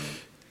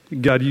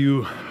God,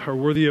 you are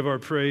worthy of our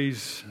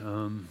praise.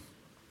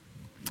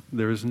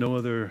 There is no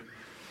other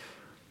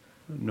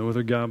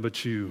God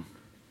but you.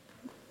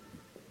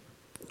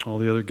 All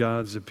the other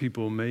gods that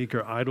people make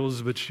are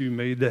idols, but you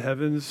made the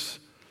heavens.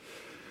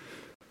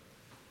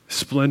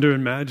 Splendor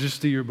and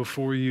majesty are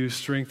before you.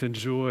 Strength and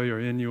joy are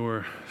in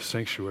your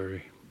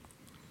sanctuary.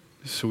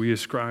 So we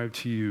ascribe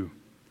to you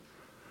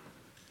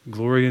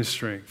glory and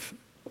strength.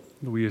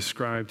 We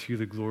ascribe to you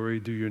the glory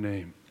due your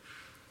name.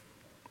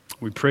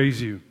 We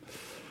praise you.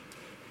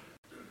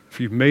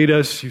 For you've made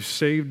us, you've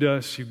saved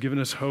us, you've given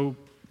us hope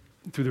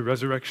through the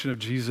resurrection of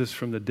Jesus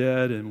from the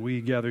dead, and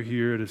we gather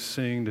here to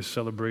sing, to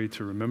celebrate,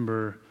 to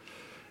remember.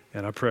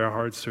 And I pray our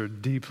hearts are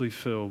deeply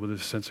filled with a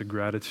sense of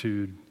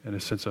gratitude and a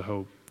sense of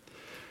hope.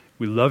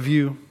 We love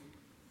you.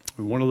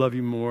 We want to love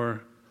you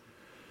more.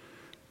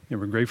 And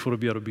we're grateful to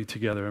be able to be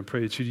together. I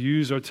pray that you'd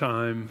use our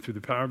time through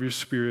the power of your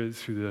Spirit,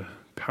 through the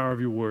power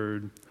of your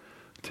word,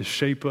 to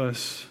shape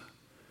us,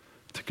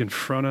 to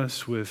confront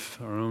us with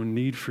our own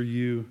need for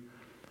you,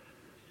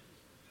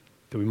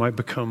 that we might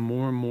become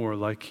more and more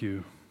like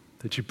you,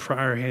 that you pry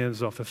our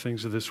hands off the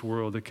things of this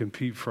world that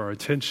compete for our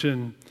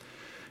attention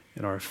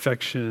and our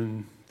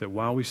affection, that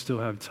while we still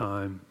have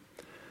time,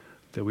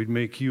 that we'd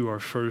make you our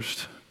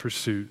first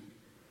pursuit,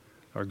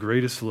 our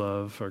greatest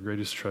love, our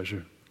greatest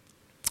treasure.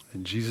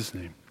 In Jesus'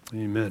 name,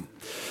 amen.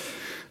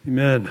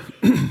 Amen.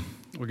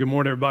 Well, good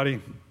morning, everybody.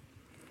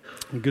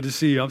 Good to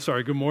see you.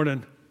 Good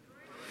morning.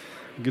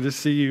 Good to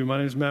see you. My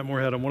name is Matt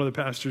Moorhead. I'm one of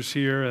the pastors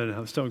here, and I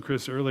was telling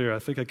Chris earlier, I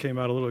think I came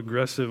out a little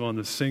aggressive on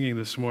the singing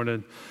this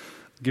morning,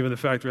 given the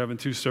fact we're having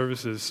two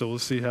services, so we'll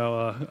see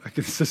how I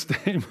can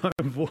sustain my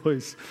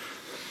voice.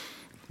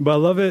 But I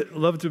love it.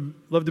 Love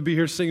to be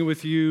here singing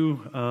with you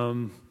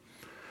on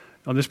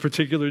this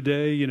particular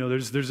day. You know,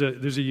 there's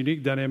a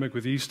unique dynamic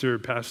with Easter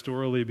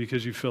pastorally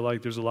because you feel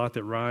like there's a lot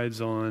that rides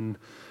on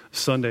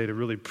Sunday to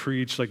really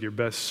preach like your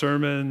best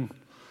sermon.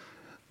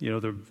 You know,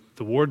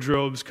 the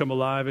wardrobes come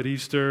alive at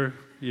Easter,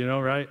 you know,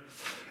 right?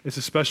 It's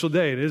a special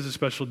day. It is a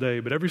special day.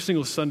 But every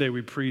single Sunday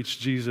we preach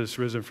Jesus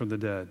risen from the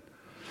dead.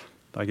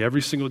 Like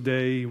every single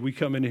day we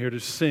come in here to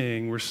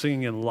sing, we're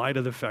singing in light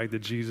of the fact that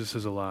Jesus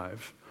is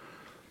alive.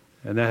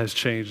 And that has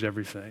changed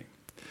everything.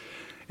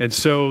 And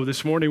so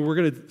this morning we're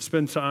going to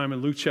spend time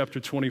in Luke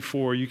chapter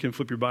 24. You can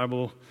flip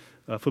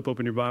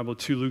open your Bible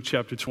to Luke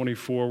chapter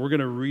 24. We're going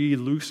to read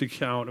Luke's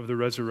account of the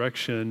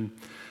resurrection.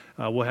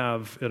 We'll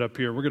have it up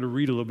here. We're going to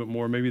read a little bit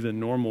more maybe than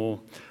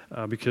normal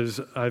because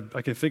I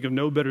can think of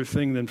no better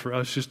thing than for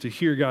us just to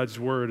hear God's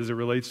word as it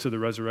relates to the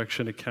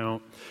resurrection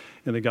account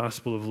in the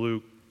Gospel of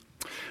Luke.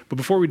 But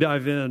before we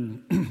dive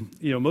in,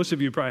 you know, most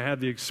of you probably had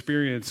the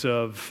experience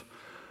of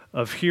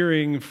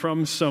hearing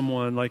from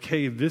someone like,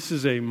 hey, this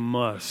is a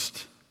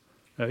must.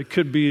 It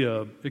could be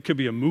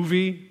a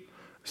movie.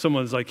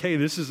 Someone's like, hey,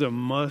 this is a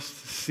must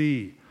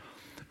see.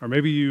 Or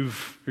maybe you're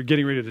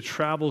getting ready to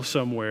travel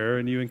somewhere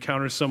and you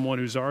encounter someone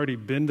who's already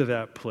been to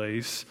that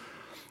place.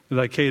 They're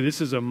like, hey,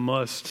 this is a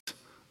must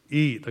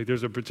eat. Like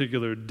there's a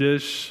particular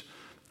dish,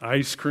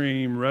 ice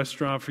cream,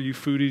 restaurant for you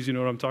foodies, you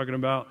know what I'm talking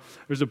about?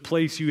 There's a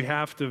place you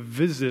have to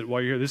visit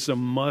while you're here. This is a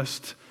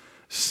must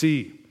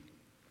see.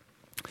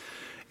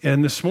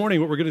 And this morning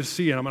what we're going to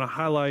see, and I'm going to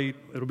highlight,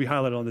 it'll be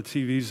highlighted on the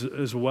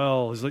TVs as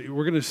well, is that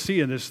we're going to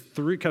see in this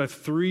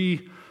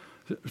three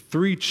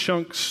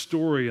chunk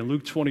story in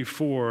Luke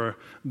 24,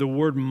 the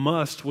word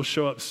must will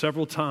show up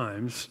several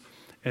times,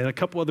 and a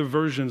couple other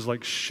versions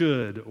like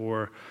should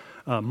or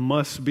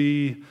must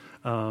be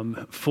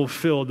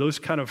fulfilled. Those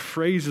kind of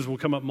phrases will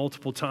come up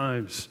multiple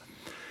times.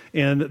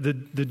 And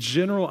the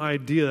general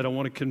idea that I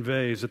want to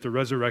convey is that the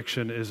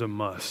resurrection is a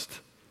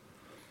must.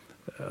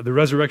 The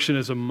resurrection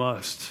is a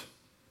must.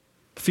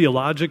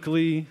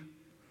 Theologically,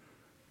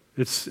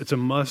 it's a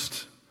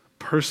must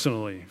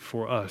personally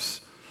for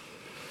us.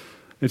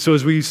 And so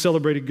as we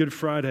celebrated Good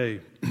Friday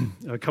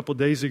a couple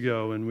days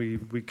ago, and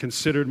we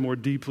considered more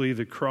deeply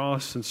the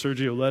cross, and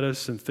Sergio led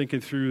us in thinking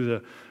through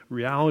the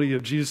reality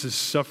of Jesus'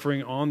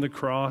 suffering on the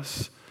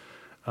cross,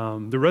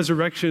 the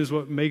resurrection is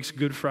what makes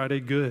Good Friday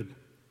good.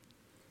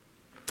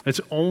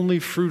 It's only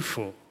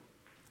fruitful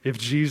if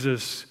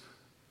Jesus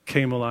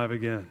came alive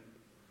again.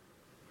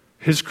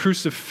 His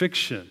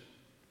crucifixion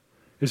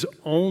is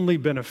only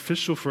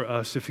beneficial for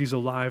us if he's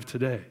alive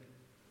today.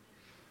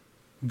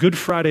 Good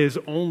Friday is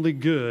only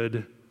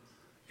good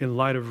in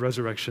light of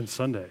Resurrection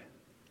Sunday.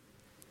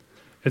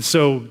 And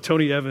so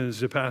Tony Evans,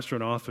 the pastor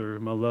and author,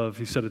 my love,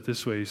 he said it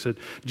this way. He said,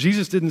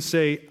 Jesus didn't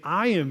say,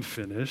 I am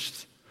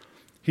finished.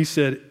 He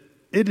said,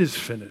 it is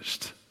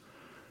finished.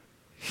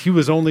 He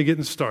was only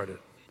getting started.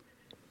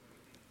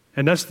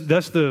 And that's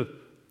the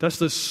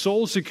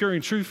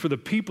soul-securing truth for the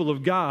people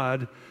of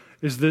God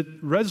is that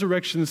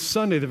Resurrection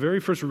Sunday, the very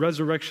first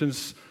Resurrection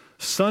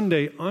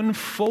Sunday,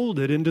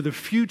 unfolded into the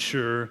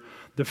future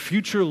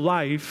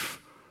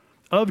life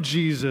of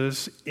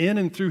Jesus in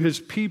and through his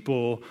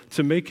people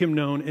to make him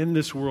known in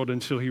this world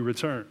until he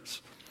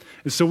returns.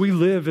 And so we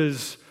live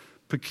as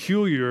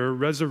peculiar,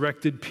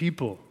 resurrected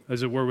people,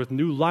 as it were, with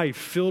new life,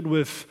 filled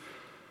with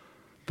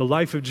the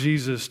life of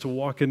Jesus to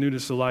walk in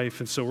newness of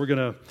life. And so we're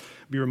going to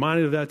be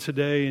reminded of that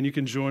today, and you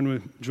can join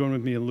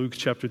with me in Luke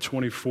chapter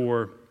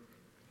 24.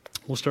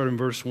 We'll start in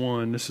verse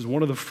 1. This is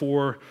one of the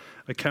 4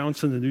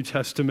 accounts in the New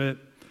Testament.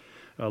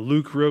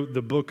 Luke wrote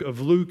the book of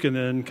Luke, and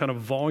then kind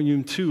of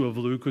volume 2 of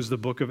Luke was the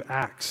book of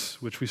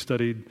Acts, which we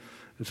studied.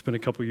 It's been a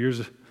couple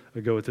years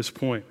ago at this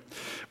point.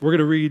 We're going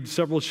to read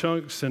several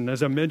chunks, and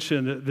as I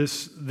mentioned,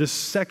 this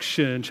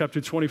section,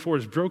 chapter 24,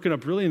 is broken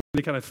up really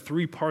into kind of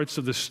 3 parts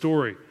of the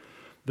story.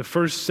 The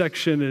first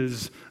section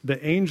is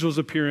the angel's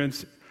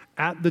appearance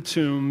at the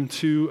tomb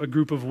to a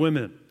group of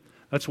women.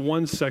 That's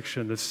one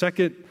section. The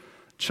second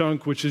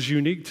chunk, which is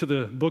unique to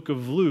the book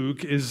of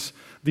Luke, is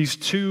these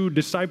 2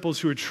 disciples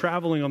who are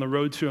traveling on the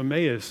road to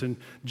Emmaus and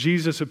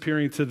Jesus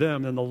appearing to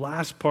them. And the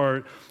last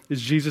part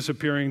is Jesus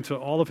appearing to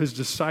all of his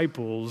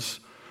disciples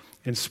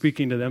and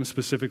speaking to them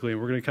specifically. And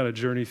we're going to kind of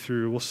journey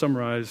through. We'll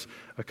summarize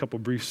a couple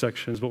brief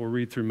sections, but we'll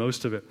read through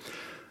most of it.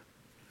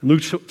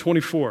 Luke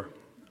 24,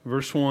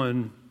 verse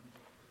 1.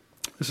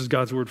 This is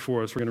God's word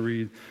for us. We're going to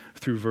read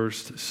through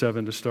verse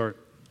 7 to start.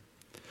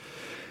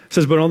 It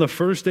says, "But on the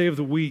first day of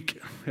the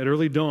week, at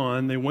early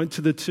dawn, they went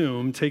to the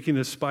tomb, taking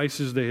the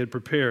spices they had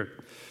prepared.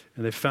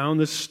 And they found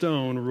the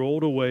stone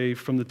rolled away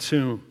from the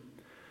tomb.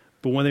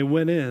 But when they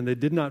went in, they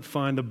did not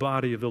find the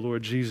body of the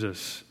Lord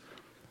Jesus.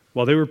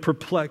 While they were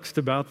perplexed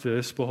about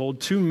this,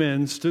 behold, 2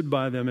 men stood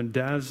by them in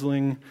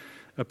dazzling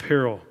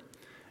apparel.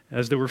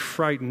 As they were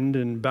frightened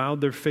and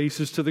bowed their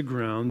faces to the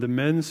ground, the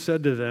men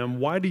said to them,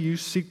 'Why do you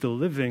seek the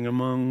living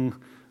among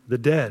the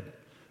dead?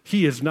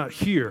 He is not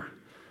here,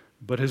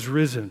 but has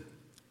risen.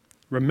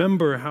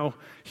 Remember how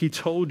he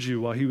told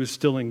you while he was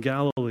still in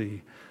Galilee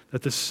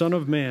that the Son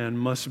of Man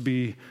must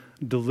be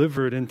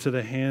delivered into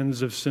the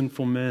hands of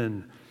sinful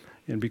men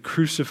and be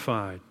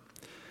crucified,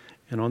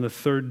 and on the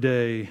 3rd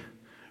day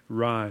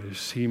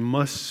rise.' He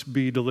must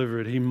be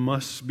delivered. He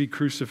must be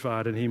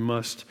crucified, and he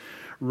must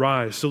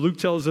rise." So Luke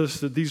tells us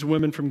that these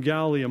women from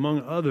Galilee,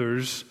 among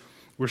others,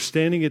 were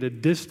standing at a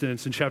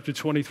distance in chapter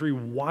 23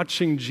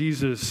 watching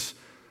Jesus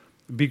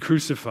be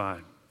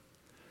crucified.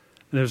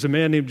 And there's a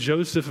man named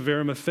Joseph of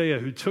Arimathea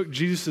who took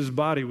Jesus'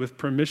 body with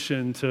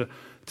permission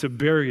to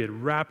bury it,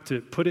 wrapped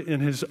it, put it in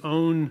his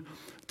own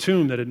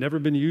tomb that had never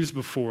been used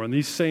before. And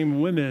these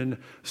same women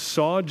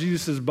saw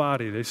Jesus'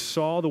 body. They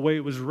saw the way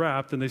it was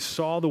wrapped, and they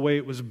saw the way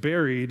it was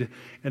buried,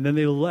 and then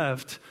they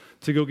left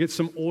to go get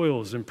some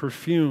oils and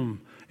perfume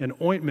and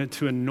ointment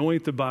to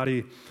anoint the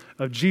body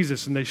of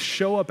Jesus. And they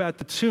show up at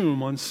the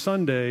tomb on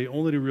Sunday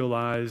only to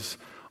realize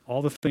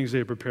all the things they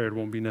had prepared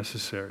won't be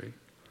necessary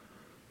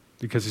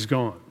because he's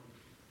gone.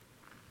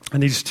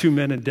 And these 2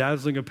 men in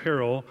dazzling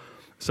apparel,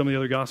 some of the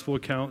other gospel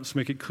accounts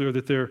make it clear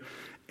that they're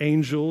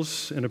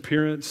angels in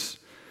appearance,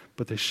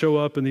 but they show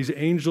up and these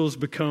angels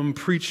become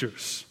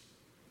preachers.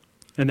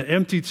 And the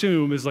empty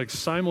tomb is like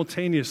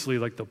simultaneously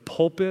like the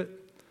pulpit,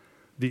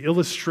 the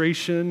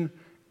illustration,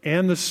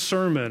 and the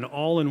sermon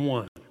all in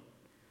one.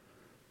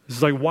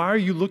 It's like, why are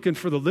you looking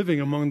for the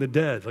living among the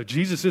dead? Like,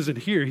 Jesus isn't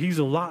here. He's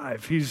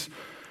alive. He's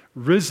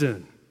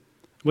risen.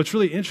 What's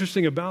really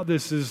interesting about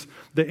this is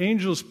the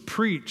angels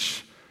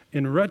preach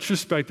in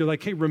retrospect. They're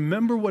like, hey,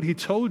 remember what he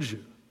told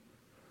you.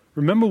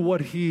 Remember what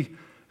he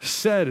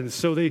said. And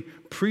so they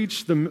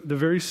preach the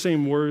very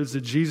same words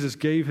that Jesus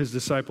gave his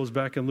disciples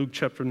back in Luke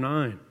chapter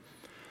 9.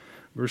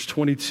 Verse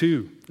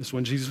 22, this is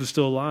when Jesus was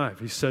still alive.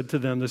 He said to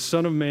them, "The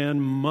Son of Man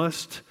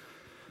must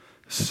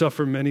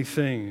suffer many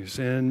things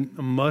and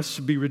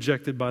must be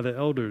rejected by the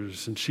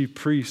elders and chief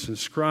priests and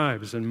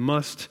scribes and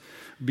must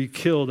be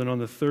killed. And on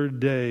the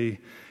 3rd day,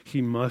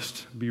 he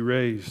must be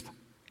raised."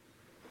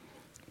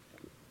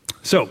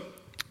 So,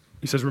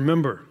 he says,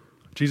 remember,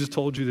 Jesus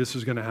told you this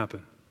is going to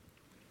happen.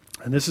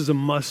 And this is a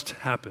must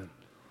happen.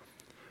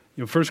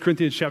 You know, 1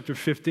 Corinthians chapter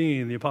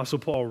 15, the Apostle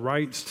Paul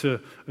writes to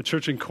a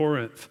church in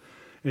Corinth,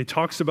 and he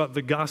talks about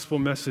the gospel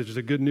message,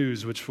 the good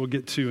news, which we'll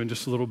get to in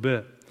just a little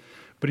bit.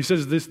 But he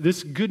says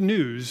this good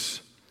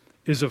news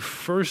is of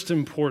first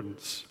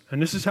importance.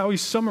 And this is how he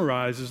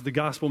summarizes the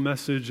gospel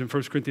message in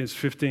 1 Corinthians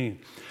 15.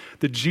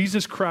 That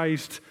Jesus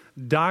Christ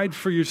died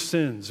for your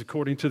sins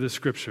according to the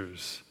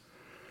scriptures.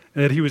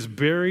 And that he was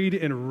buried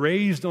and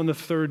raised on the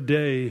 3rd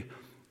day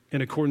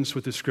in accordance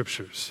with the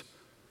scriptures.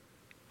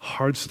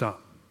 Hard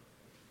stop.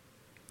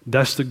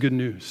 That's the good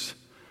news.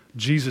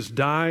 Jesus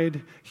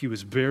died, he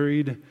was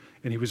buried,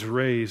 and he was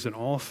raised. And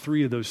all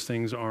 3 of those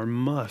things are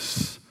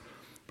musts.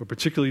 But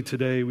particularly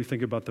today, we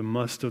think about the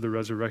must of the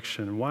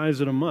resurrection. And why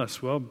is it a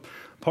must? Well,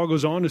 Paul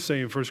goes on to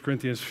say in 1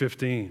 Corinthians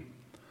 15,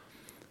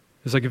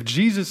 it's like if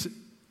Jesus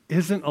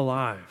isn't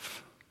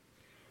alive,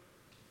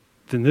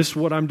 then this,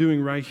 what I'm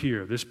doing right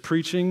here, this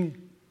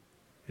preaching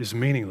is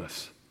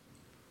meaningless.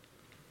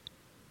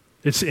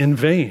 It's in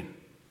vain.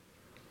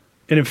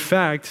 And in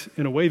fact,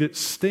 in a way that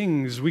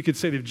stings, we could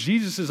say that if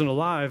Jesus isn't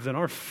alive, then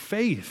our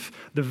faith,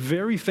 the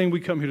very thing we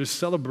come here to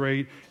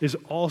celebrate, is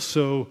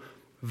also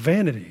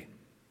vanity.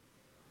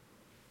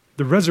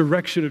 The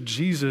resurrection of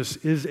Jesus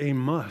is a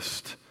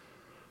must.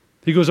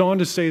 He goes on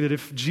to say that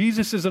if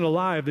Jesus isn't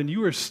alive, then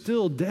you are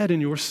still dead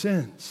in your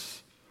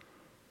sins.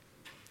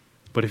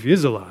 But if he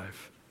is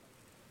alive,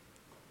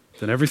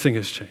 then everything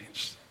has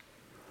changed.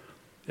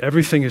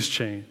 Everything has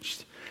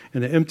changed.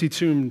 And the empty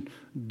tomb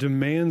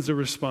demands a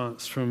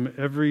response from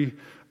every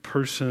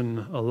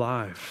person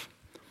alive.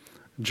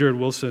 Jared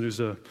Wilson, who's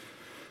a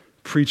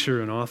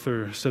preacher and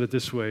author, said it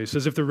this way. He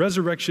says, if the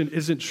resurrection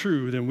isn't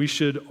true, then we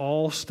should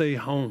all stay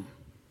home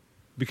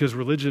because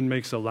religion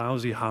makes a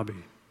lousy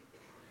hobby.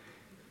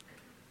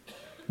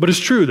 But it's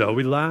true, though.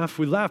 We laugh,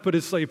 but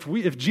it's like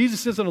if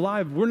Jesus isn't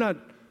alive, we're not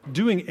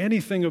doing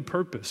anything of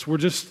purpose. We're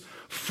just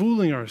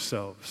fooling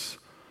ourselves.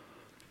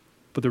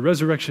 But the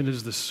resurrection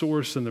is the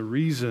source and the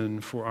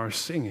reason for our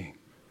singing,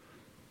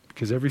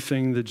 because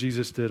everything that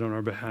Jesus did on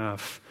our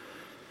behalf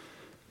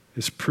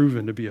is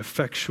proven to be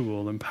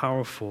effectual and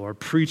powerful. Our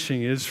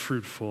preaching is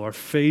fruitful. Our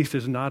faith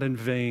is not in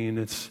vain.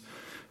 It's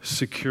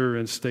secure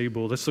and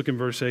stable. Let's look in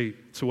verse 8.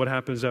 So what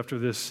happens after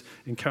this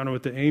encounter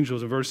with the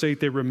angels? In verse 8,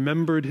 they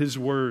remembered his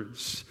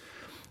words.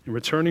 And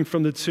returning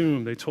from the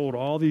tomb, they told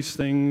all these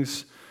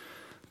things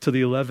to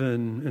the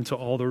 11 and to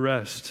all the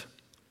rest.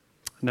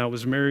 Now it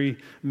was Mary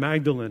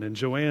Magdalene and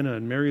Joanna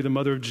and Mary, the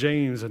mother of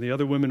James, and the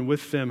other women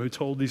with them who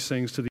told these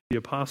things to the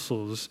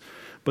apostles.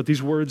 But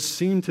these words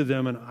seemed to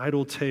them an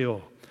idle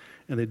tale,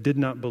 and they did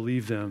not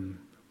believe them.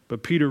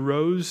 But Peter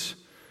rose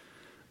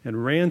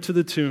and ran to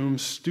the tomb,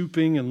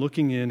 stooping and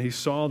looking in. He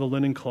saw the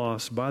linen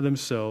cloths by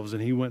themselves,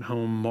 and he went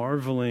home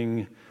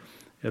marveling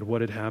at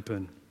what had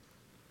happened.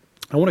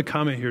 I want to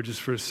comment here just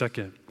for a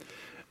second.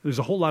 There's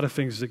a whole lot of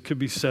things that could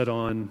be said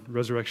on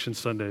Resurrection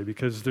Sunday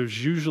because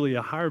there's usually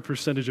a higher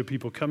percentage of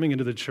people coming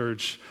into the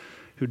church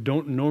who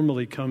don't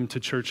normally come to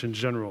church in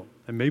general,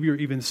 and maybe you're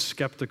even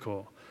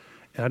skeptical.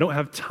 And I don't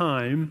have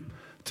time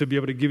to be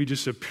able to give you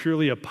just a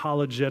purely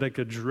apologetic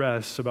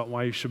address about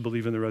why you should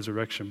believe in the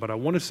resurrection. But I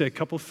want to say a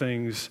couple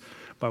things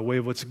by way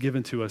of what's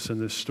given to us in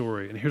this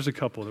story. And here's a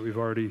couple that we've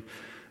already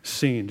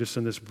seen just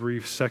in this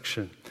brief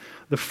section.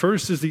 The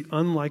first is the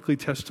unlikely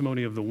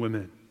testimony of the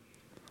women.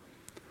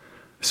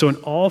 So in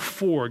all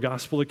four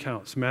gospel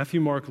accounts,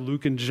 Matthew, Mark,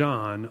 Luke, and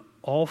John,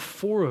 all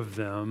four of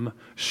them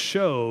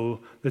show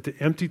that the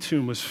empty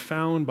tomb was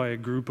found by a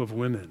group of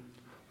women.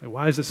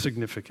 Why is it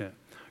significant?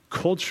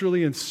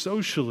 Culturally and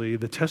socially,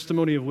 the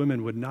testimony of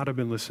women would not have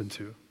been listened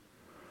to.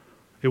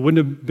 It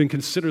wouldn't have been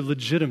considered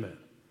legitimate.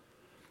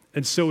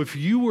 And so if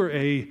you were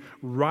a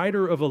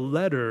writer of a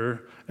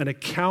letter, an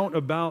account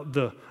about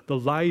the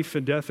life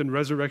and death and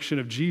resurrection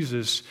of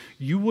Jesus,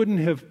 you wouldn't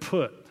have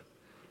put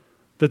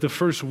that the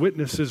first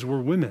witnesses were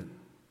women.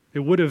 It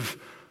would have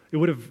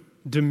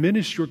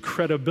diminished your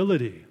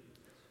credibility.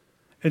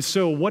 And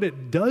so what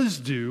it does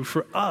do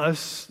for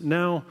us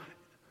now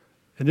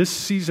in this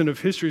season of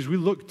history is we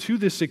look to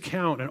this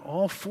account and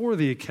all four of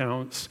the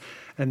accounts,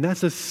 and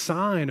that's a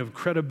sign of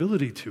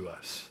credibility to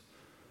us.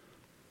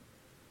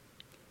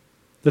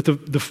 That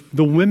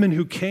the women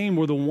who came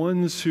were the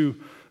ones who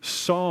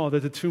saw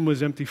that the tomb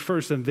was empty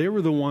first, and they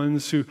were the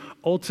ones who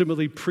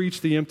ultimately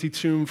preached the empty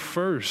tomb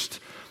first,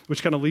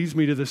 which kind of leads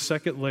me to the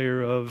second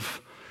layer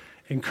of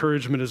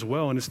encouragement as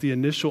well, and it's the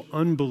initial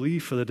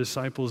unbelief of the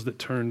disciples that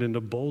turned into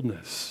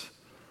boldness.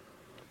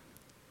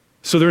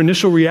 So their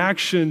initial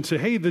reaction to,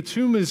 hey, the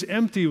tomb is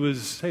empty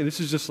was, hey,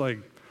 this is just like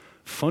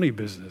funny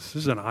business.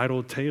 This is an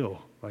idle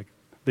tale. Like,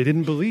 they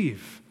didn't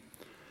believe.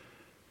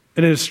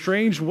 And in a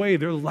strange way,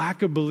 their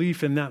lack of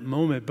belief in that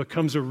moment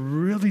becomes a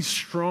really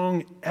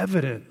strong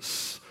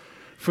evidence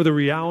for the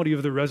reality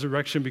of the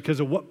resurrection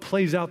because of what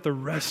plays out the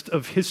rest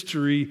of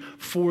history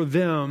for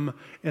them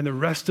and the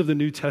rest of the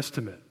New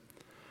Testament.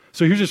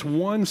 So here's just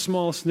one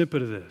small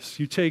snippet of this.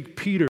 You take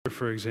Peter,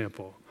 for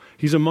example.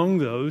 He's among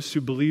those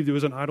who believed it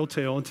was an idle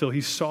tale until he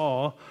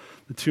saw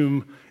the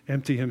tomb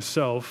empty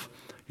himself.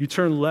 You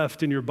turn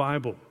left in your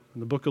Bible,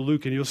 in the book of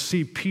Luke, and you'll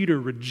see Peter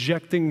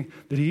rejecting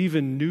that he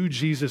even knew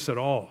Jesus at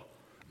all,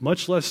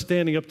 much less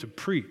standing up to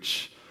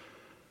preach.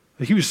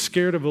 He was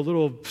scared of a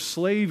little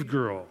slave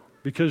girl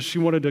because she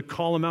wanted to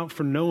call him out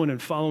for knowing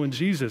and following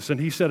Jesus. And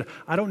he said,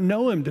 I don't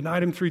know him,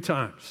 denied him 3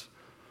 times.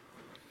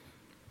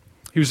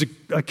 He was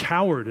a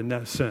coward in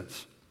that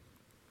sense.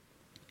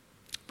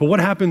 But what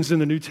happens in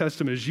the New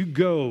Testament is you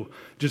go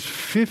just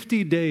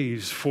 50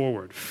 days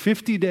forward,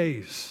 50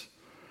 days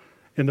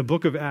in the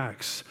book of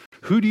Acts.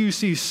 Who do you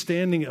see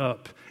standing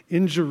up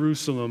in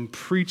Jerusalem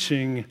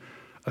preaching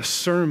a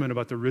sermon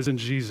about the risen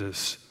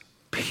Jesus?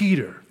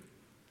 Peter.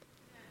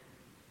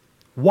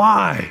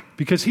 Why?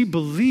 Because he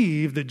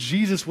believed that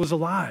Jesus was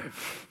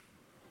alive.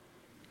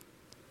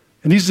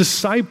 And these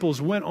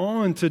disciples went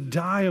on to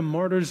die a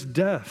martyr's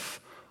death.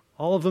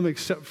 All of them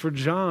except for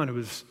John, who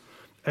was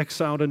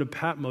exiled into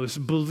Patmos,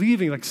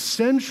 believing, like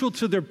central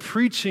to their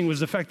preaching was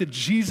the fact that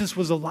Jesus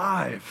was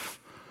alive.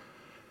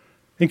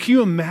 And can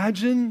you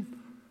imagine,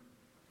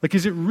 like,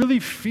 is it really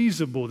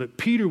feasible that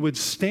Peter would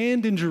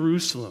stand in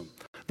Jerusalem,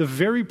 the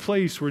very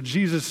place where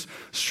Jesus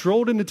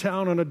strolled into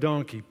town on a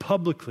donkey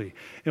publicly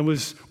and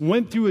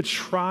went through a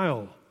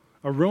trial,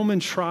 a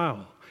Roman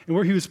trial, and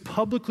where he was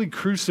publicly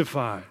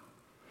crucified,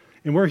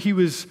 and where he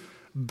was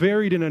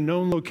buried in a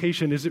known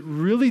location? Is it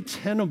really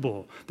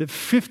tenable that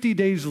 50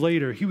 days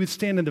later he would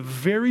stand in the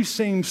very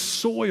same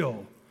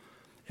soil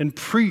and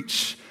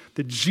preach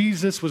that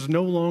Jesus was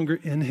no longer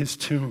in his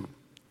tomb?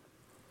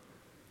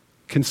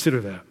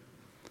 Consider that.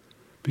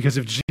 Because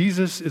if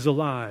Jesus is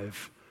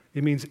alive,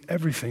 it means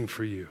everything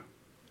for you.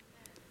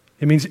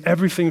 It means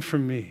everything for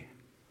me.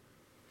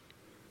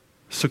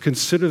 So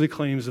consider the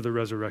claims of the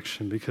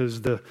resurrection,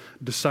 because the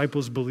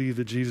disciples believed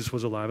that Jesus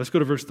was alive. Let's go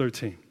to verse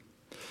 13.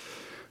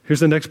 Here's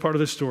the next part of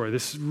the story.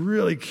 This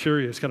really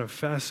curious, kind of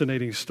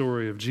fascinating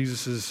story of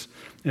Jesus'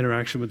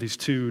 interaction with these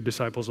two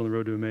disciples on the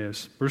road to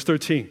Emmaus. Verse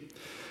 13.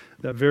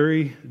 That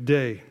very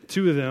day,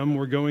 two of them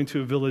were going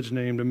to a village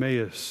named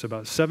Emmaus,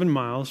 about 7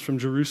 miles from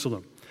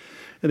Jerusalem.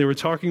 And they were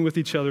talking with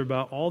each other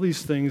about all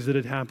these things that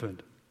had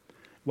happened.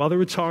 While they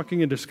were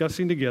talking and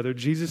discussing together,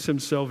 Jesus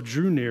himself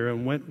drew near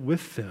and went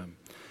with them.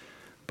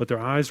 But their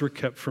eyes were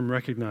kept from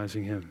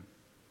recognizing him.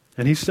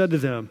 And he said to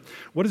them,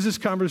 "What is this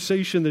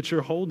conversation that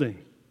you're holding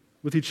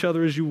with each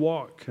other as you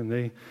walk?" And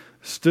they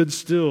stood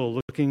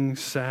still, looking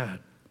sad.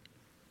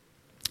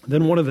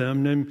 Then one of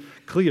them, named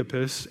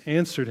Cleopas,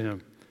 answered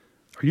him,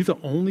 "Are you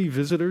the only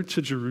visitor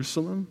to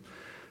Jerusalem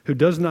who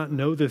does not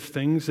know the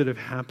things that have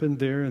happened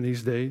there in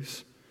these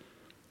days?"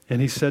 And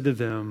he said to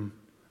them,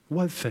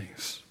 "What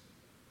things?"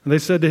 And they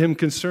said to him,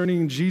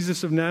 "Concerning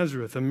Jesus of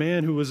Nazareth, a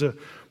man who was a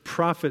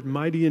prophet,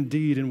 mighty in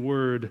deed and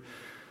word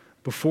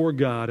before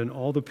God and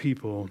all the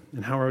people,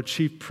 and how our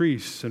chief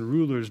priests and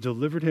rulers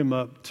delivered him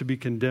up to be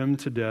condemned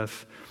to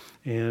death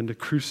and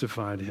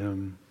crucified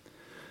him.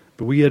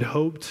 But we had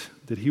hoped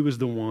that he was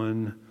the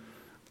one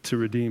to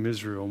redeem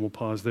Israel." And we'll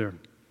pause there.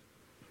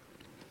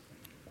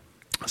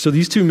 So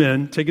these two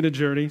men taking a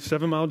journey,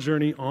 7-mile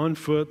journey on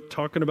foot,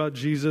 talking about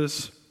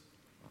Jesus.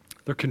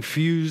 They're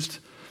confused.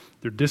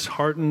 They're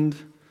disheartened.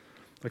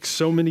 Like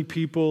so many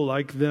people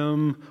like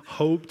them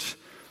hoped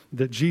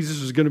that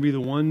Jesus was going to be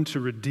the one to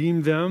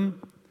redeem them,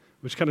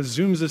 which kind of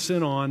zooms us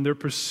in on their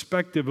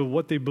perspective of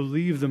what they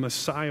believed the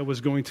Messiah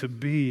was going to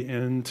be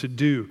and to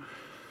do.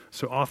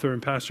 So author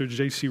and pastor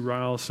J.C.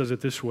 Ryle says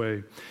it this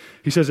way.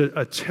 He says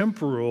a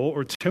temporal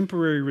or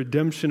temporary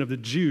redemption of the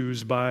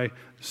Jews by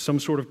some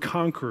sort of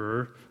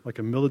conqueror, like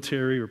a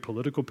military or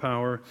political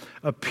power,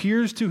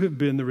 appears to have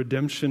been the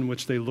redemption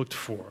which they looked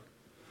for.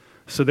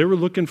 So they were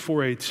looking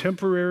for a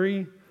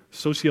temporary,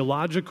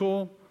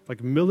 sociological,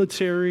 like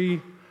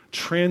military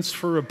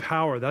transfer of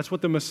power. That's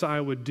what the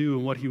Messiah would do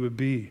and what he would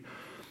be.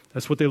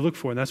 That's what they looked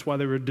for, and that's why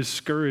they were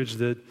discouraged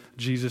that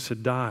Jesus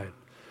had died.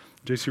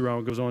 J.C.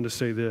 Ryle goes on to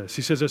say this.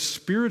 He says, a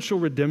spiritual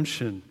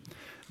redemption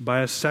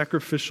by a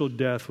sacrificial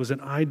death was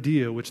an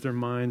idea which their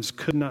minds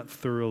could not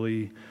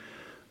thoroughly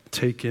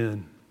take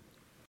in.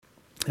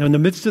 And in the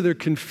midst of their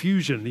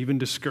confusion, even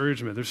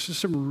discouragement, there's just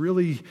some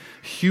really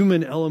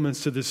human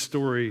elements to this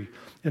story.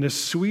 And a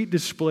sweet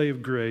display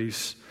of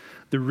grace,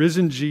 the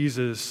risen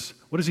Jesus,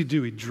 what does he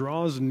do? He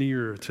draws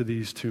near to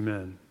these two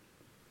men.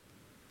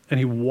 And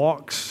he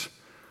walks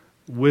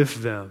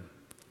with them.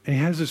 And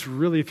he has this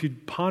really, if you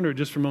ponder it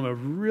just for a moment, a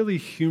really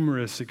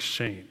humorous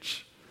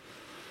exchange.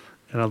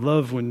 And I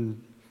love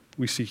when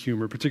we see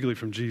humor, particularly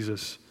from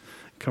Jesus.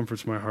 It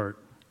comforts my heart.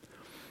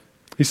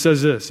 He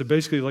says this, so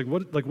basically,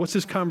 what's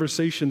this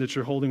conversation that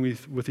you're holding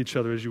with each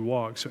other as you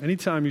walk? So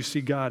anytime you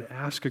see God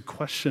ask a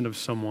question of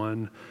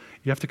someone,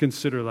 you have to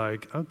consider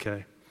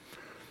okay,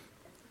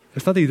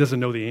 it's not that he doesn't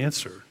know the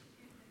answer.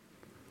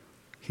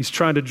 He's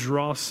trying to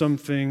draw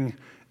something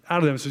out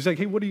of them. So he's like,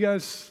 hey, what are you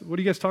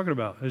guys talking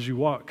about as you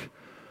walk?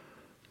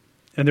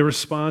 And their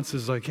response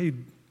is like, hey,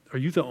 are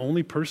you the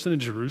only person in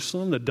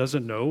Jerusalem that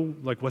doesn't know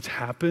what's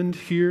happened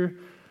here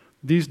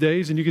these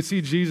days? And you can see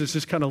Jesus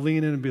just kind of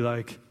lean in and be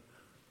like,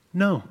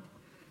 no,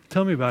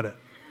 tell me about it.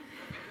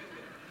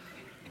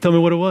 Tell me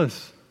what it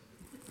was.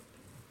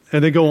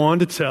 And they go on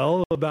to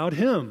tell about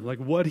him,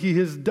 what he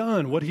has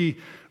done, what he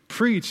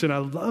preached. And I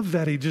love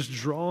that he just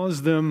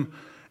draws them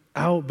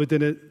out, but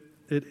then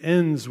it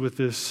ends with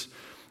this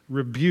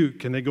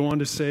rebuke. And they go on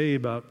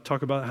to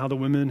talk about how the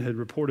women had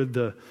reported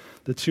the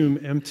tomb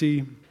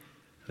empty.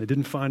 They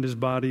didn't find his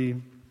body.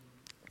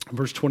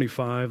 Verse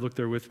 25, look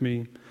there with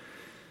me.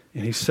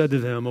 And he said to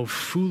them, O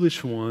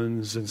foolish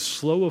ones and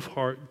slow of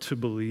heart to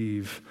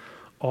believe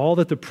all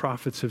that the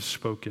prophets have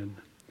spoken.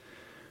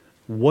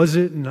 Was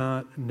it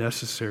not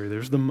necessary,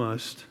 there's the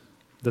must,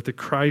 that the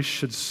Christ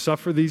should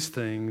suffer these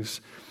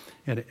things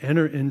and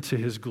enter into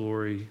his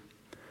glory?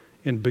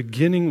 And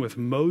beginning with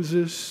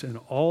Moses and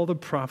all the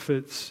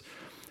prophets,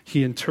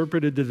 he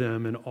interpreted to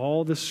them in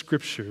all the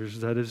scriptures,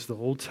 that is the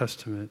Old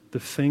Testament, the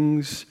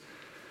things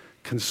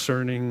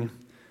concerning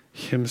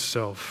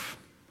himself.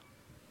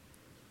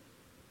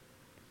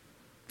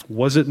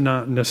 Was it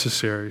not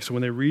necessary? So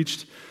when they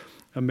reached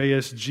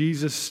Emmaus,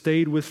 Jesus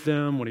stayed with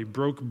them. When he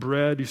broke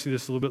bread, you see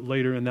this a little bit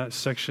later in that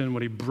section.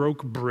 When he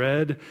broke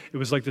bread, it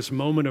was like this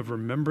moment of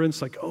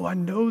remembrance, oh, I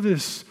know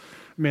this.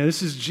 Man,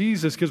 this is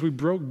Jesus because we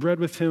broke bread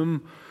with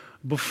him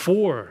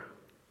before.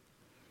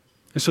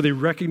 And so they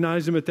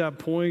recognize him at that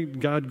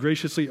point. God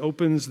graciously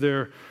opens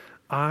their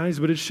eyes,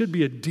 but it should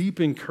be a deep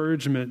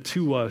encouragement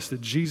to us that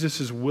Jesus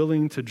is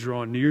willing to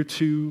draw near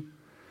to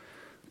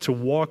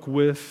walk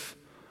with,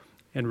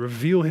 and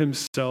reveal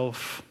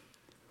himself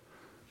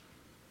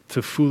to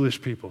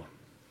foolish people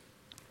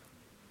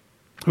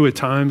who at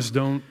times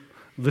don't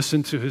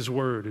listen to his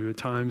word, who at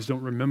times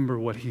don't remember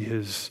what he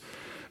has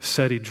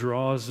said. He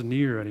draws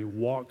near and he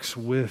walks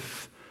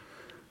with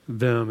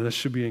them. And this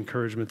should be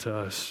encouragement to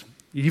us.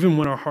 Even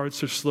when our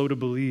hearts are slow to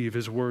believe,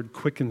 his word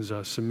quickens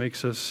us and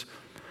makes us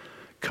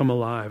come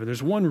alive. And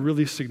there's one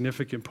really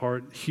significant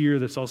part here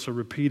that's also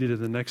repeated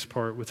in the next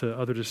part with the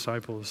other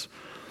disciples,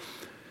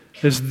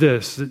 is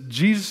this, that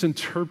Jesus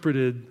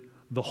interpreted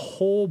the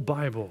whole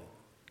Bible,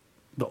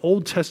 the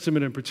Old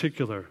Testament in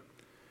particular,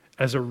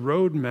 as a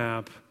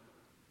roadmap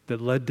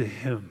that led to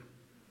him.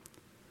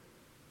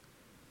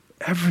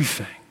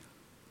 Everything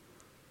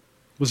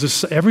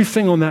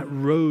on that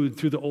road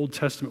through the Old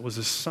Testament was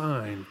a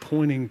sign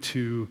pointing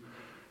to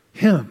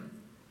him,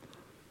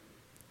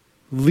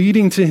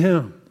 leading to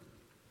him.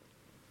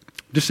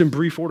 Just in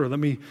brief order, let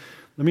me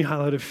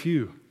highlight a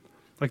few.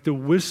 Like the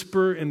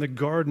whisper in the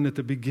garden at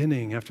the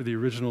beginning after the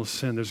original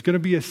sin. There's going to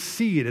be a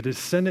seed, a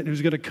descendant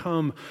who's going to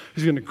come,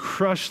 who's going to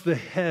crush the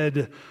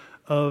head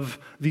of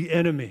the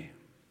enemy.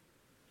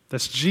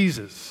 That's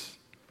Jesus.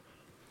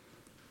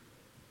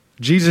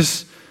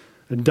 Jesus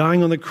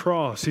dying on the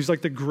cross. He's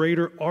like the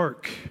greater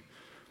ark,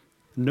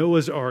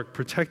 Noah's ark,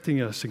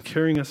 protecting us and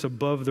carrying us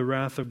above the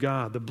wrath of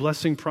God. The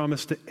blessing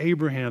promised to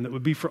Abraham that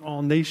would be for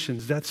all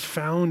nations. That's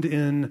found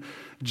in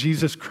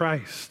Jesus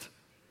Christ.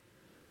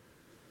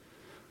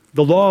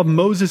 The law of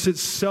Moses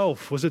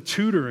itself was a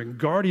tutor and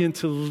guardian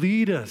to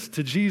lead us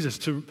to Jesus,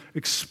 to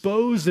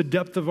expose the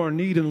depth of our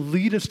need and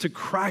lead us to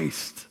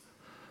Christ.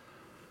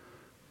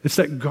 It's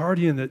that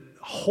guardian that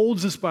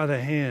holds us by the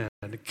hand,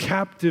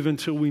 captive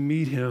until we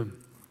meet him.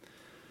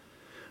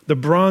 The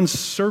bronze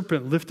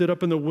serpent lifted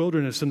up in the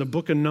wilderness in the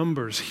book of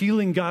Numbers,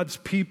 healing God's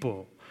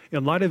people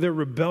in light of their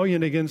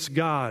rebellion against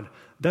God.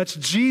 That's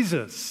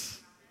Jesus.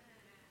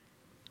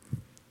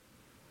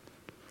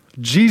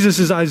 Jesus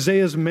is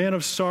Isaiah's man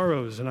of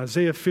sorrows in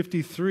Isaiah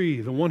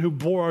 53, the one who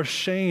bore our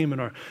shame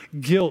and our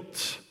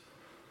guilt.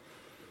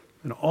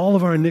 And all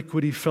of our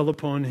iniquity fell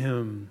upon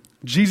him.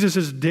 Jesus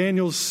is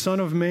Daniel's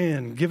son of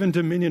man, given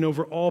dominion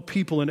over all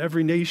people in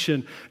every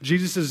nation.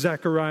 Jesus is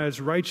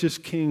Zechariah's righteous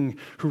king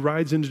who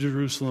rides into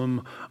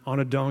Jerusalem on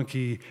a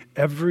donkey.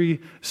 Every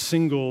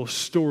single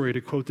story,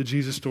 to quote the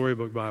Jesus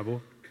Storybook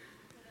Bible,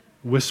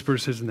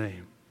 whispers his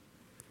name.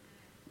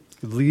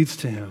 It leads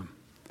to him.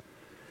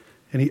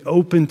 And he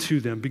opened to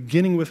them,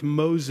 beginning with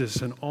Moses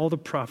and all the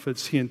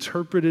prophets. He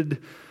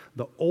interpreted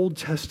the Old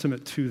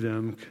Testament to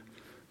them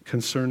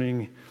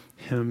concerning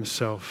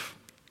himself.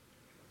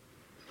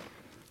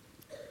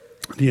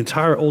 The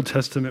entire Old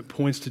Testament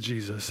points to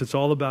Jesus. It's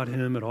all about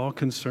him. It all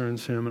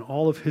concerns him. And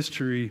all of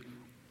history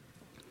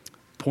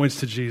points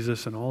to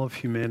Jesus, and all of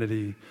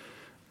humanity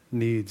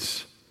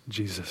needs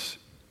Jesus.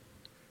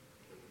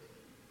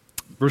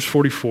 Verse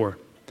 44.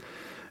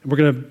 And we're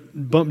going to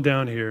bump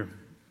down here.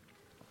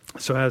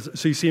 So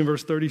you see in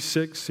verse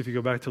 36, if you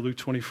go back to Luke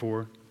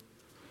 24,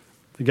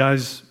 the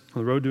guys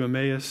on the road to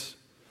Emmaus.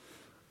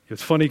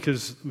 It's funny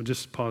because,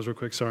 just pause real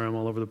quick, sorry, I'm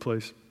all over the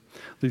place.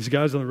 These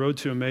guys on the road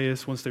to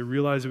Emmaus, once they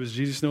realize it was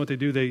Jesus, you know what they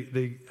do?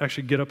 They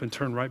actually get up and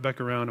turn right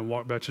back around and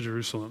walk back to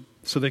Jerusalem.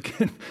 So they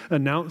can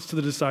announce to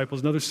the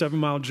disciples another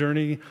 7-mile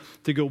journey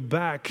to go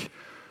back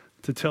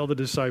to tell the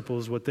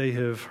disciples what they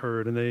have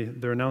heard.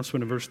 And their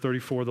announcement in verse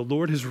 34, the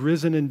Lord has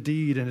risen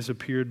indeed and has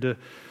appeared to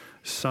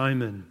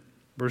Simon.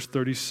 Verse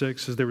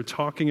 36, as they were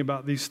talking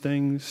about these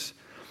things,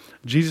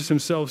 Jesus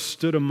himself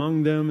stood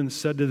among them and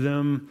said to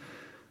them,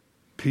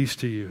 peace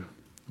to you.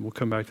 We'll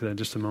come back to that in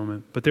just a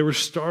moment. But they were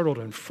startled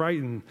and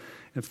frightened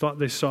and thought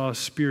they saw a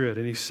spirit.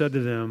 And he said to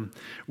them,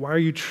 why are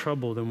you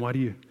troubled and why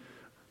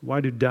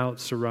do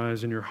doubts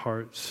arise in your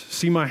hearts?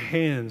 See my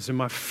hands and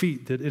my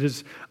feet, that it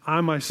is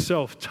I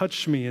myself.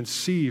 Touch me and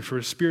see, for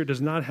a spirit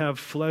does not have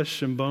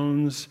flesh and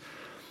bones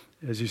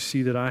as you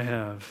see that I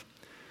have.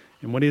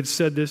 And when he had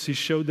said this, he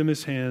showed them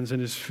his hands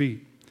and his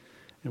feet.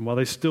 And while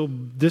they still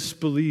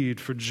disbelieved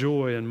for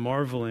joy and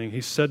marveling, he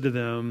said to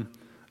them,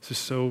 this is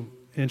so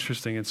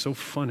interesting and so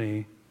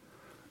funny,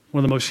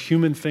 one of the most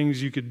human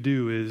things you could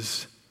do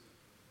is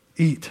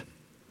eat.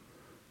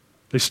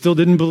 They still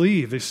didn't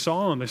believe. They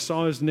saw him. They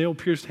saw his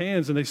nail-pierced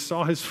hands, and they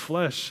saw his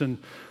flesh. And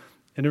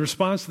in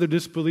response to their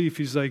disbelief,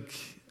 he's like,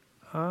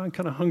 I'm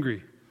kind of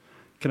hungry.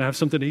 Can I have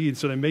something to eat? And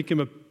so they make him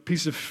a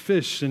piece of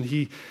fish, and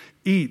he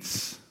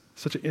eats.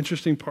 Such an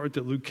interesting part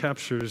that Luke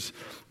captures.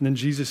 And then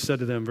Jesus said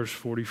to them, verse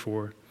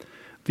 44,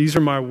 these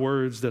are my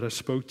words that I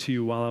spoke to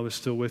you while I was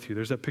still with you.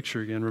 There's that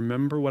picture again.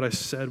 Remember what I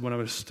said when I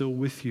was still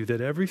with you, that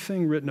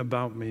everything written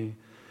about me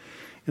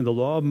in the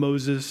law of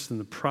Moses and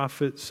the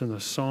prophets and the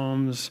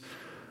Psalms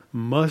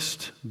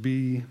must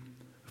be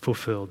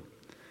fulfilled.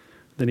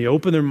 Then he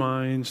opened their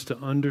minds to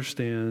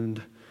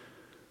understand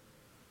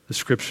the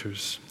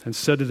scriptures and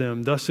said to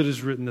them, thus it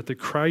is written that the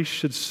Christ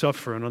should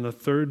suffer and on the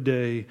third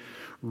day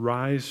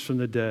rise from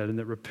the dead, and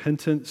that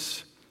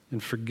repentance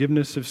and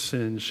forgiveness of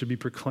sins should be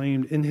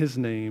proclaimed in his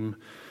name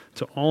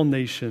to all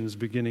nations,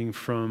 beginning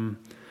from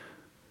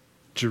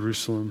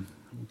Jerusalem.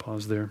 We'll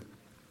pause there.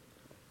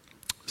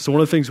 So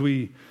one of the things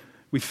we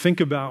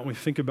think about when we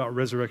think about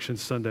Resurrection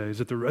Sunday is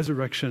that the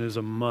resurrection is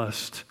a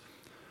must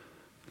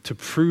to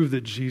prove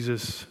that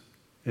Jesus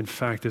in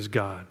fact, is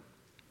God.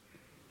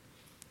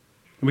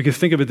 And we can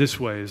think of it this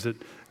way, is that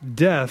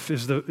death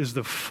is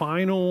the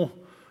final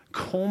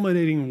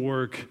culminating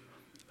work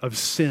of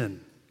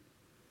sin.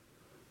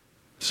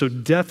 So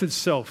death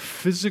itself,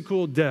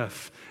 physical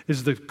death,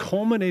 is the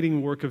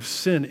culminating work of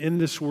sin in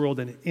this world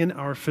and in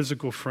our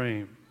physical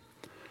frame.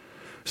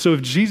 So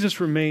if Jesus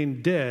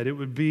remained dead, it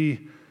would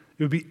be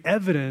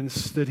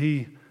evidence that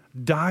he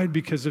died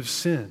because of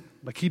sin.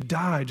 Like he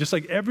died, just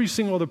like every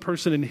single other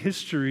person in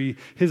history,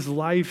 his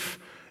life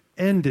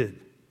ended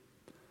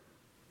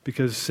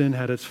because sin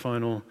had its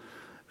final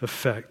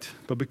effect.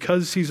 But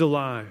because he's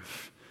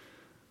alive,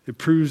 it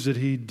proves that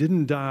he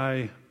didn't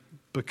die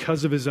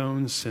because of his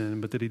own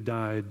sin, but that he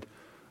died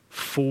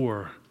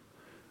for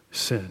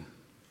sin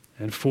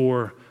and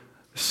for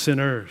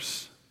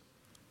sinners.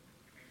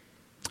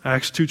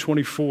 Acts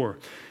 2:24,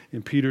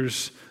 in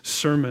Peter's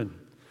sermon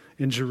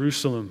in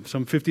Jerusalem,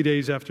 some 50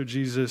 days after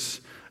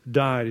Jesus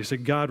died, he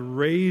said, God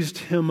raised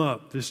him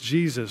up, this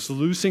Jesus,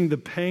 loosing the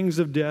pangs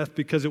of death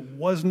because it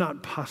was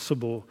not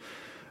possible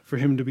for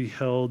him to be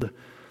held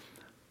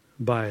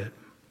by it.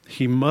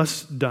 He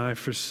must die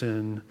for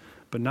sin,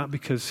 but not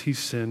because he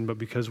sinned, but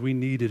because we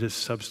needed a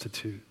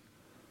substitute.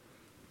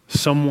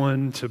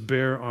 Someone to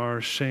bear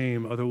our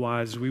shame,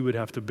 otherwise we would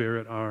have to bear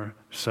it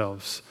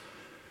ourselves.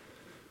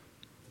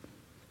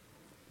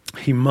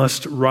 He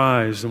must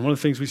rise. And one of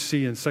the things we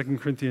see in 2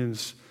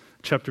 Corinthians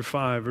chapter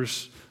 5,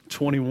 verse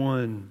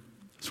 21,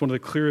 it's one of the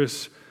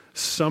clearest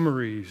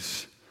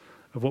summaries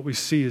of what we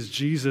see is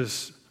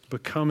Jesus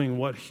becoming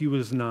what he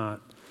was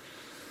not,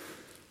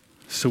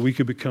 so we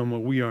could become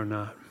what we are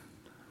not.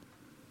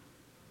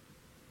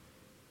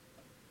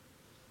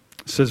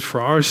 It says,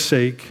 for our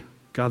sake,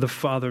 God the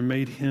Father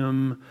made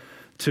him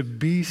to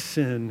be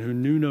sin who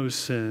knew no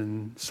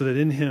sin, so that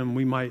in him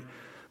we might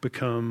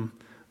become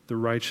the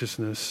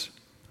righteousness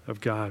of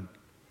God.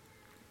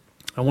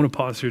 I want to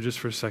pause here just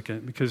for a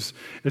second, because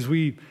as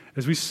we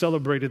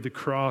celebrated the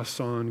cross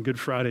on Good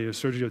Friday, as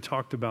Sergio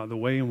talked about the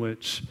way in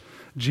which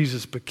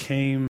Jesus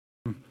became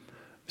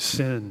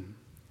sin.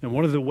 And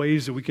one of the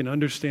ways that we can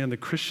understand the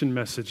Christian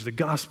message, the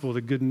gospel,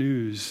 the good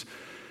news,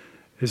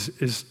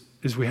 is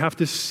we have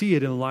to see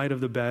it in light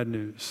of the bad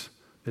news.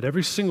 That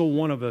every single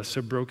one of us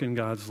have broken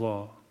God's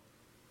law,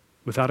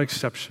 without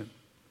exception.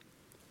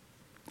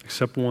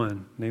 Except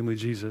one, namely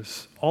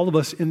Jesus. All of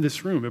us in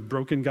this room have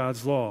broken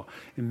God's law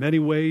in many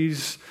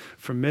ways,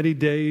 for many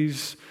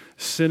days.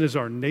 Sin is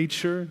our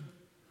nature.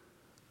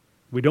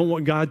 We don't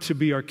want God to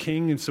be our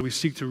king, and so we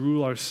seek to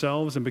rule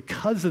ourselves. And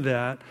because of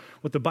that,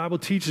 what the Bible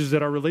teaches is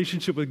that our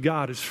relationship with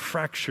God is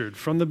fractured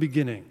from the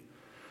beginning.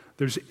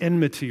 There's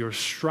enmity or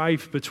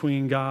strife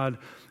between God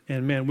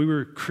and man. We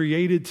were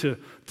created to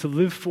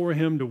live for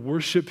him, to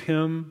worship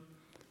him.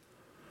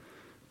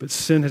 But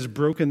sin has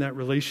broken that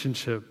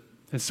relationship.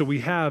 And so we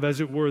have, as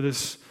it were,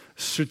 this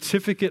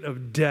certificate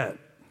of debt.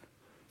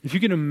 If you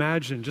can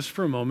imagine, just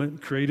for a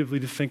moment, creatively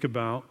to think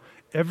about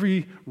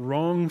every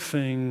wrong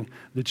thing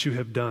that you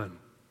have done,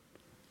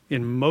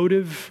 in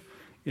motive,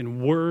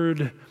 in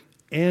word,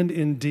 and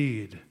in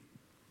deed.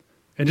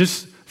 And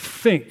just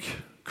think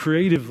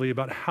creatively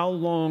about how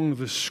long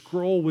the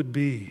scroll would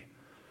be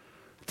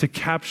to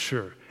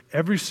capture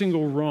every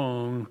single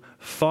wrong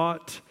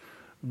thought,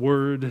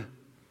 word,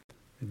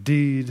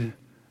 deed,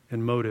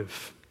 and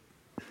motive.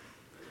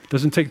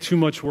 Doesn't take too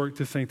much work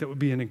to think that would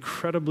be an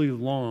incredibly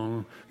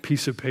long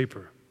piece of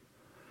paper.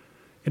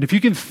 And if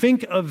you can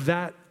think of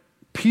that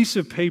piece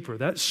of paper,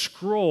 that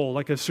scroll,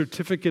 like a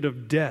certificate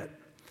of debt,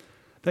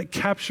 that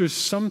captures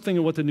something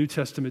of what the New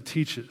Testament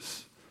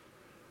teaches.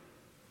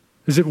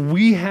 Is that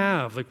we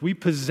have, like we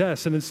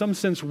possess, and in some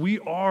sense we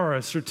are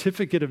a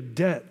certificate of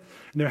debt.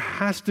 And there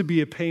has to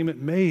be a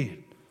payment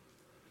made.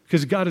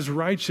 Because God is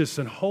righteous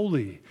and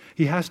holy.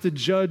 He has to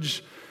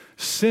judge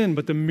sin.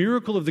 But the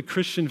miracle of the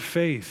Christian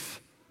faith,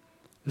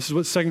 this is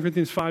what 2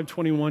 Corinthians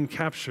 5:21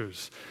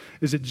 captures,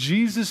 is that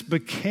Jesus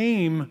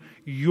became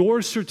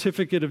your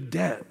certificate of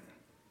debt.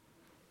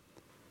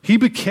 He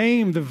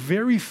became the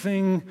very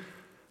thing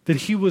that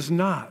he was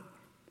not,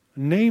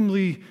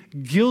 namely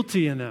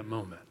guilty in that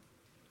moment.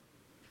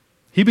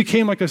 He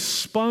became like a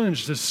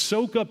sponge to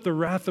soak up the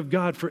wrath of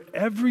God for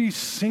every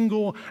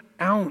single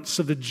ounce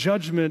of the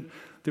judgment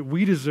that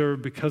we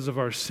deserve because of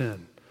our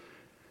sin.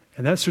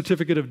 And that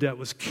certificate of debt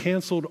was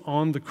canceled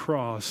on the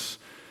cross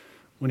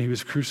when he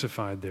was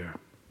crucified there.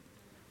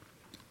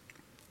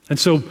 And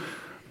so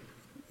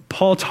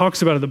Paul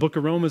talks about it in the book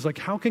of Romans, like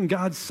how can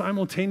God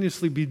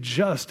simultaneously be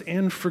just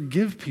and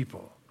forgive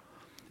people?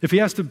 If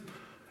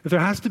there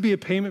has to be a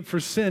payment for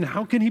sin,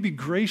 how can he be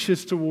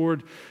gracious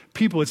toward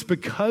people? It's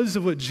because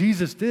of what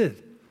Jesus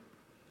did.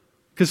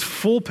 Because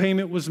full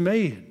payment was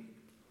made.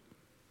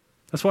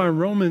 That's why in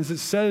Romans it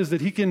says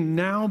that he can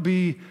now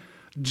be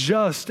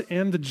just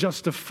and the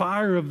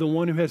justifier of the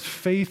one who has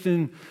faith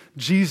in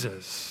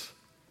Jesus.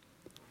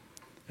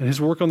 And his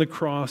work on the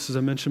cross, as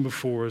I mentioned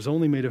before, is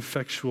only made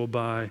effectual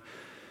by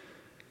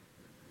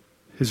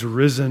his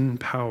risen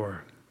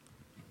power.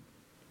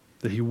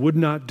 That he would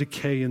not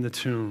decay in the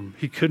tomb.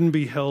 He couldn't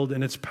be held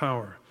in its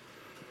power.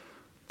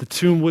 The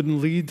tomb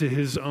wouldn't lead to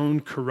his own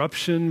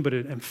corruption, but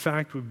it in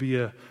fact would be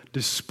a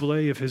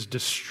display of his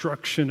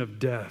destruction of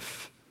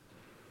death.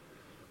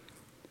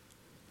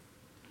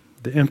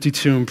 The empty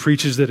tomb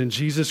preaches that in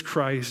Jesus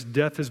Christ,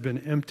 death has been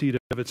emptied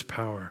of its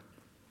power.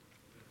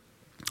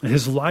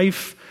 His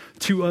life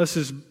to us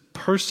is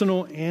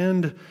personal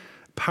and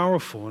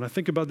powerful. And I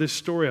think about this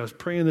story. I was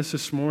praying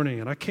this morning,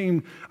 and I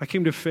came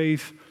to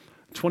faith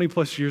 20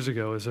 plus years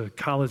ago as a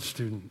college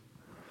student.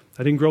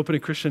 I didn't grow up in a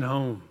Christian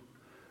home.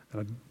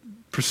 And I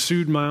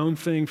pursued my own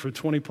thing for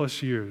 20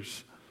 plus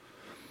years.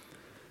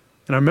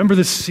 And I remember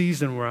this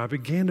season where I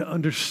began to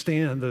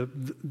understand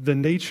the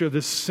nature of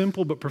this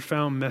simple but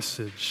profound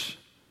message,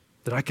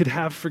 that I could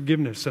have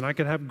forgiveness and I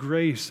could have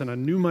grace, and I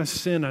knew my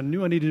sin. I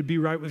knew I needed to be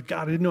right with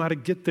God. I didn't know how to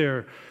get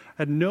there.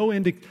 I had no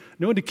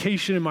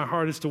indication in my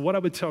heart as to what I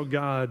would tell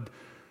God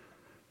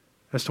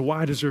as to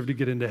why I deserved to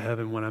get into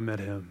heaven when I met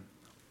him.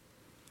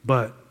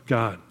 But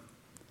God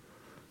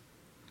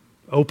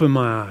opened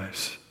my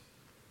eyes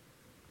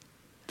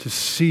to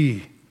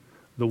see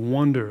the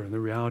wonder and the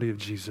reality of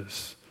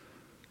Jesus.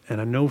 And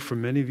I know for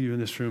many of you in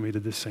this room, he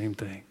did the same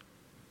thing.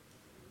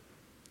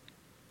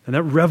 And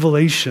that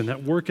revelation,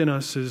 that work in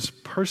us is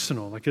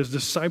personal, like as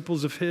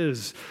disciples of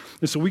his.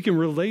 And so we can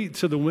relate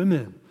to the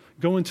women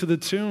going to the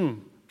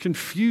tomb,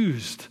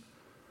 confused,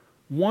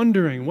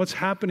 wondering what's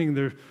happening.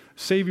 Their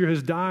Savior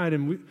has died,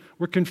 and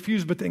we're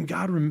confused. But then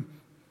God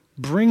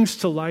brings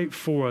to light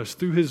for us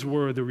through his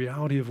word the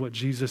reality of what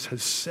Jesus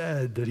has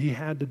said, that he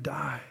had to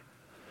die.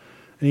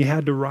 And he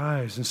had to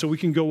rise. And so we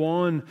can go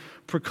on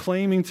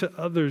proclaiming to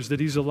others that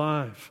he's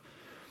alive.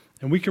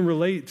 And we can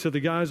relate to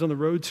the guys on the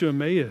road to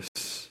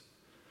Emmaus,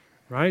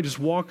 right? Just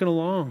walking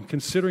along,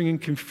 considering in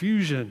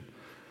confusion.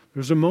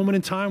 There's a moment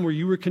in time where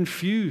you were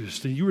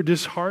confused and you were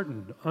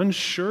disheartened,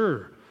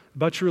 unsure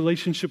about your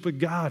relationship with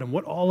God and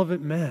what all of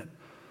it meant.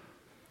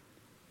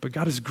 But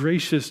God is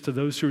gracious to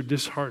those who are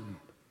disheartened,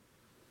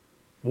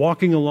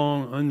 walking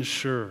along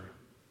unsure.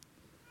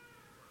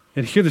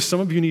 And here, some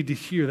of you need to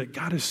hear that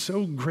God is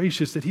so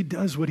gracious that he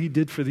does what he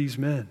did for these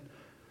men.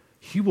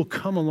 He will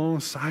come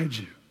alongside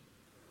you,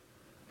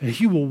 and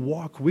he will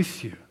walk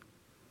with you.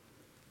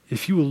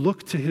 If you will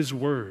look to his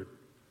word,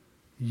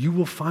 you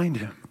will find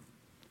him.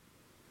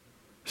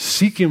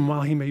 Seek him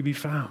while he may be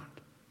found.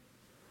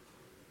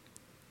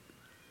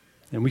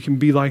 And we can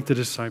be like the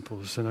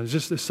disciples. And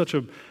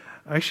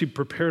I actually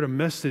prepared a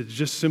message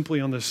just simply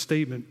on the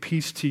statement,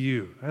 peace to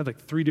you. I had like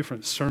 3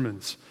 different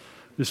sermons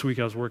this week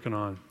I was working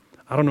on.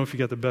 I don't know if you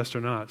got the best or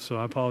not, so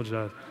I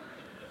apologize.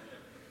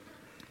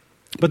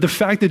 But the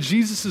fact that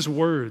Jesus'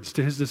 words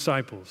to his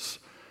disciples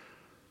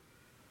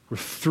were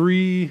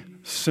 3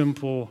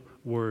 simple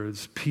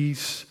words,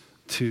 peace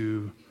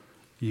to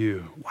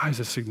you. Why is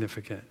this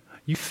significant?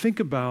 You think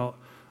about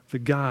the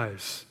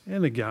guys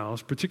and the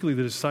gals, particularly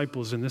the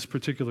disciples in this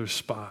particular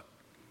spot.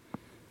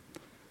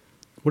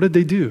 What did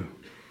they do?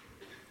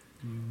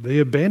 They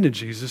abandoned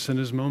Jesus in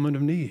his moment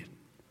of need.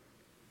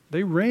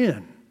 They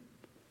ran.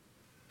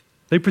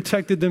 They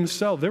protected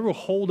themselves. They were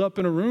holed up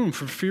in a room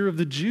for fear of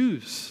the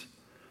Jews.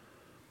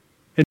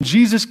 And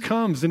Jesus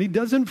comes, and he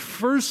doesn't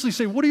firstly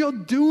say, what are y'all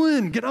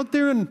doing? Get out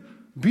there and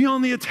be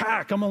on the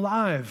attack. I'm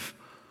alive.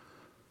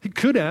 He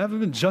could have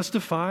been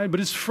justified,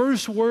 but his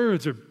first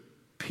words are,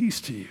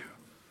 peace to you.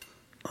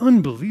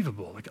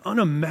 Unbelievable, like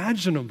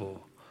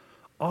unimaginable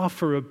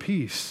offer of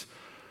peace.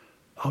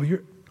 Oh,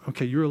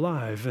 you're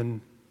alive,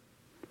 and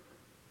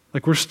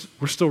like we're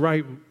still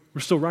right. We're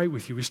still right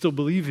with you. We still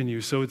believe in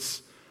you. So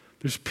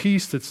there's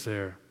peace that's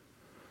there.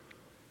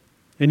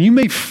 And you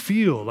may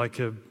feel like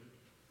an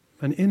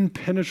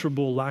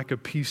impenetrable lack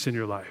of peace in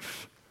your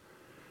life.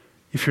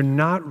 If you're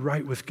not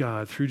right with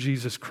God through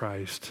Jesus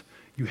Christ,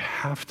 you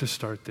have to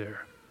start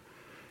there.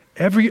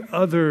 Every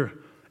other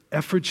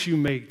effort you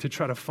make to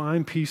try to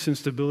find peace and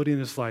stability in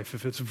this life,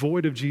 if it's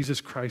void of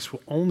Jesus Christ,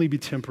 will only be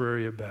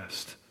temporary at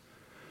best.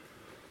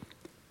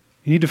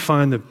 You need to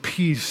find the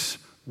peace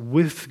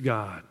with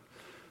God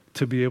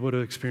to be able to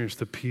experience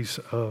the peace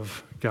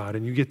of God.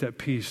 And you get that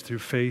peace through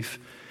faith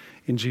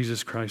in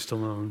Jesus Christ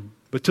alone.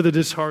 But to the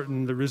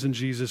disheartened, the risen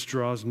Jesus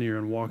draws near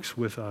and walks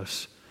with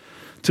us.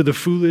 To the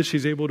foolish,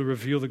 he's able to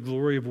reveal the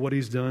glory of what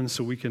he's done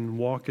so we can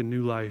walk in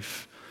new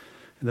life.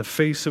 In the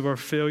face of our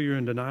failure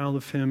and denial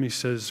of him, he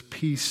says,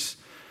 peace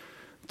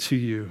to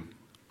you.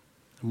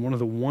 And one of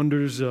the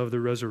wonders of the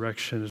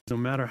resurrection is no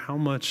matter how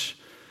much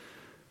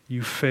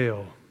you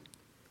fail,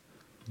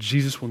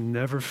 Jesus will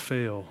never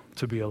fail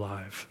to be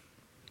alive.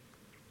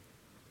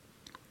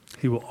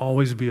 He will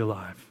always be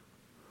alive.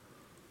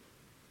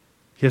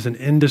 He has an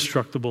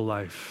indestructible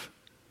life.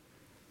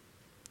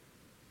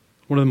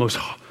 One of the most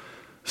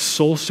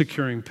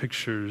soul-securing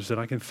pictures that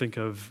I can think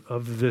of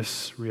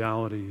this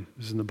reality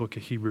is in the book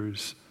of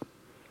Hebrews.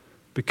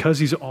 Because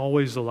he's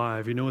always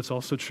alive, you know what's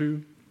also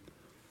true?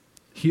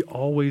 He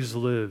always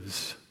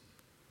lives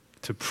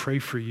to pray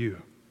for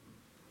you,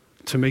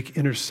 to make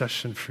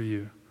intercession for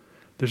you.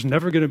 There's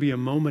never going to be a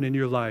moment in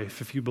your life,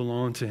 if you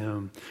belong to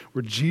him,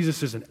 where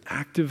Jesus isn't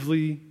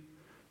actively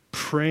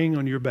praying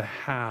on your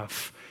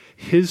behalf,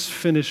 his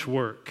finished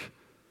work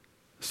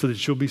so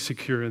that you'll be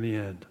secure in the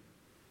end.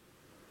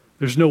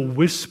 There's no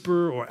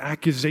whisper or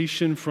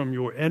accusation from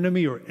your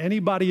enemy or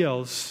anybody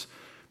else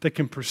that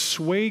can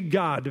persuade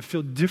God to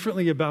feel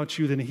differently about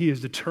you than he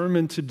is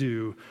determined to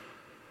do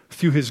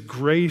through his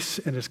grace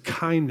and his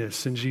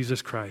kindness in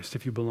Jesus Christ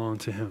if you belong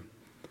to him.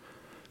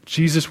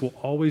 Jesus will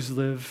always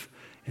live,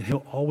 and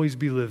he'll always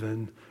be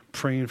living,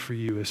 praying for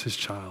you as his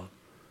child.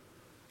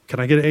 Can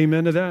I get an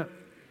amen to that?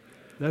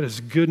 That is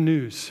good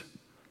news.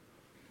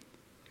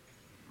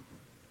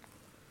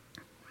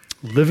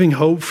 Living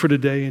hope for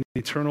today and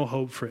eternal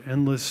hope for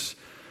endless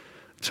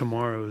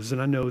tomorrows.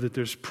 And I know that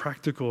there's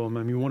practical,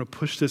 we want to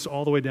push this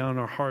all the way down in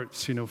our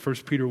hearts. 1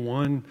 Peter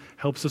 1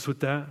 helps us with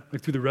that.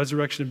 Like through the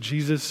resurrection of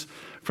Jesus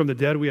from the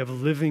dead, we have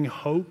living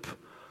hope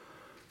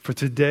for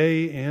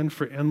today and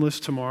for endless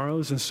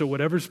tomorrows. And so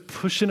whatever's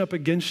pushing up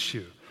against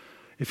you,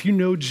 if you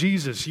know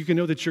Jesus, you can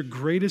know that your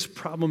greatest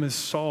problem is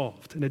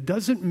solved. And it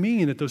doesn't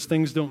mean that those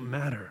things don't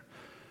matter.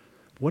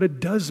 What it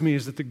does mean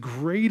is that the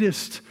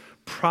greatest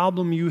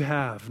problem you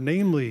have,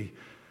 namely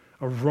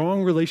a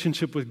wrong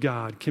relationship with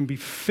God, can be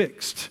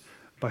fixed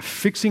by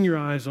fixing your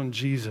eyes on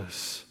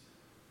Jesus.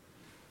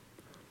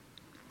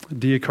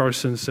 D.A.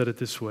 Carson said it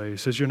this way. He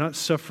says, you're not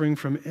suffering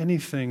from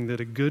anything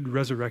that a good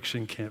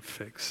resurrection can't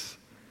fix.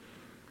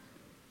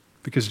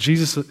 Because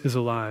Jesus is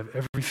alive,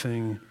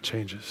 everything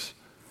changes.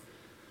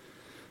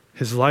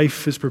 His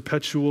life is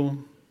perpetual,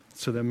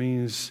 so that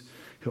means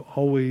he'll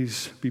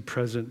always be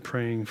present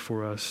praying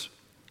for us.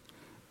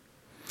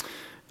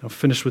 I'll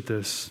finish with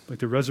this. Like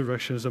the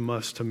resurrection is a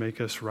must to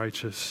make us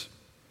righteous.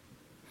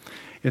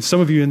 And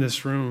some of you in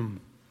this room,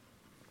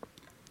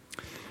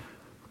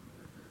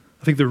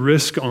 I think the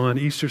risk on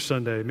Easter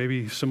Sunday,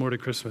 maybe similar to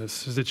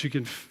Christmas, is that you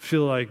can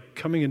feel like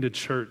coming into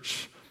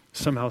church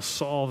somehow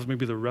solves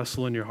maybe the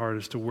wrestle in your heart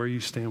as to where you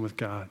stand with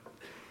God.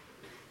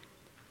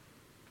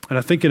 And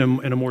I think in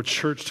a more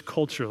churched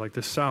culture like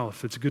the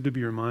South, it's good to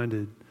be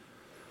reminded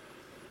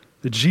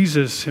that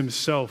Jesus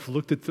himself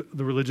looked at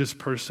the religious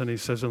person. He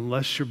says,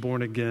 unless you're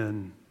born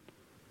again,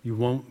 you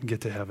won't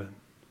get to heaven.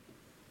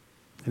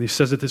 And he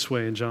says it this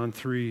way in John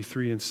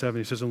 3:3-7.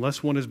 He says,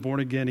 unless one is born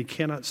again, he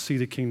cannot see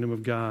the kingdom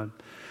of God.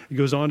 He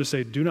goes on to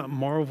say, do not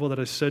marvel that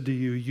I said to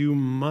you, you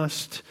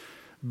must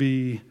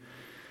be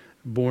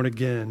born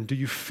again. Do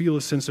you feel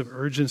a sense of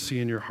urgency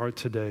in your heart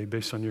today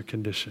based on your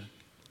condition?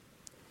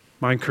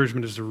 My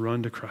encouragement is to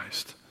run to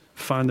Christ.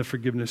 Find the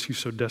forgiveness you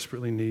so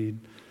desperately need.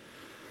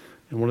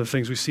 And one of the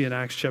things we see in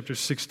Acts chapter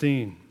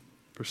 16,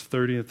 verse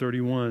 30 and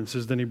 31,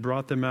 says, then he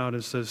brought them out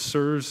and says,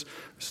 sirs,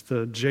 it's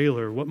the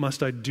jailer, what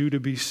must I do to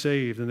be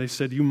saved? And they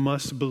said, you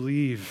must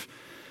believe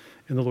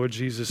in the Lord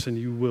Jesus and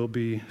you will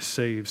be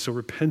saved. So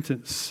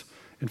repentance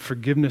and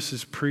forgiveness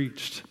is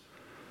preached.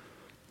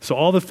 So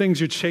all the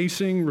things you're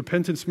chasing,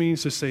 repentance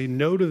means to say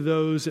no to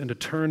those and to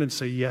turn and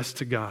say yes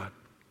to God.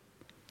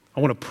 I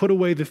want to put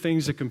away the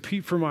things that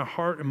compete for my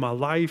heart and my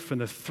life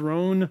and the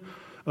throne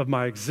of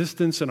my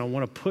existence, and I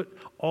want to put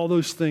all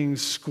those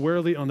things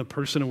squarely on the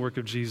person and work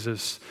of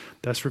Jesus.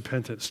 That's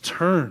repentance.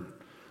 Turn,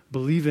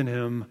 believe in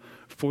him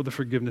for the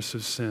forgiveness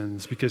of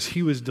sins, because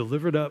he was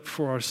delivered up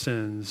for our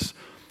sins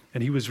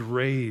and he was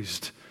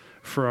raised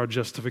for our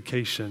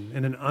justification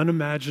in an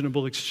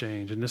unimaginable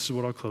exchange. And this is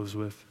what I'll close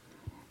with.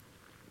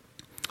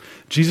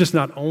 Jesus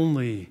not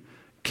only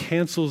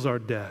cancels our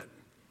debt,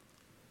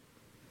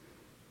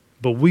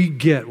 but we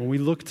get, when we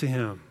look to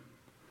him,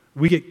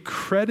 we get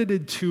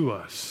credited to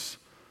us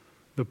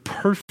the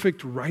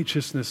perfect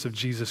righteousness of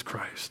Jesus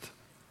Christ.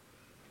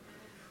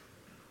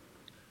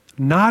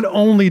 Not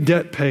only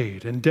debt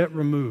paid and debt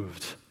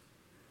removed,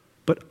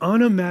 but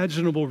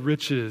unimaginable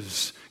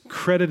riches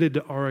credited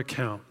to our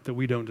account that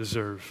we don't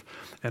deserve.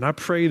 And I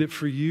pray that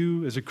for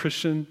you as a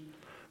Christian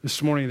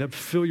this morning, that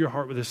fill your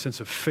heart with a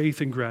sense of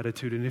faith and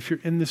gratitude. And if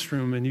you're in this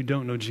room and you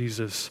don't know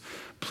Jesus,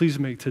 please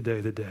make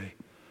today the day.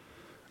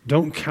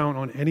 Don't count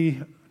on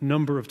any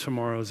number of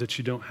tomorrows that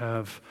you don't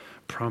have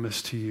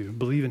promised to you.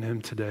 Believe in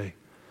him today.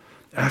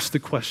 Ask the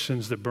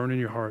questions that burn in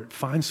your heart.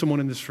 Find someone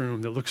in this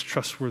room that looks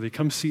trustworthy.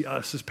 Come see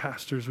us as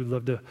pastors. We'd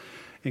love to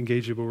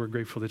engage you, but we're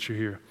grateful that you're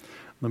here.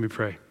 Let me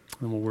pray,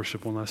 and we'll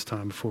worship one last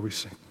time before we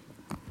sing.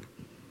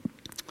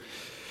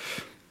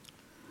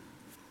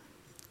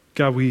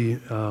 God, we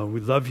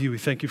love you. We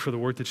thank you for the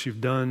work that you've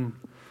done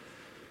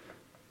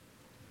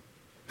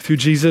through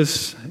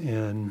Jesus,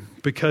 and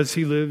because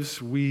he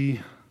lives, we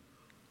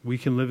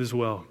can live as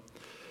well.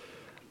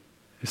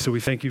 And so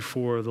we thank you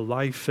for the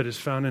life that is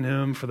found in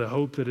him, for the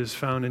hope that is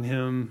found in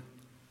him,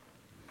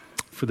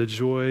 for the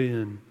joy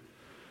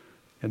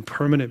and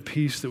permanent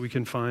peace that we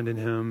can find in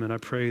him. And I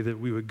pray that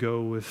we would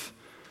go with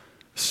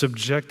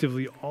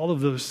subjectively all of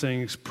those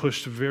things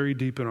pushed very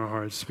deep in our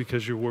hearts,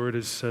 because your word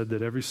has said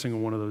that every single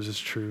one of those is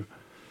true.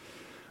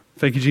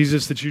 Thank you,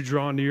 Jesus, that you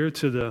draw near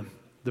to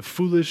the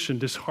foolish and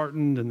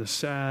disheartened and the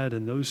sad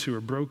and those who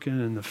are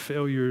broken and the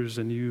failures,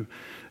 and you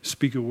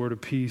speak a word of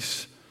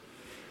peace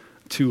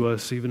to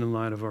us, even in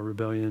light of our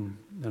rebellion.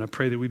 And I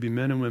pray that we be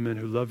men and women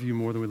who love you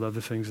more than we love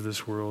the things of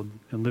this world,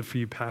 and live for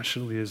you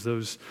passionately as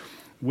those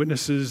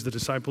witnesses, the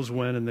disciples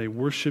went and they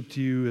worshiped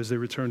you as they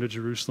returned to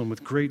Jerusalem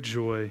with great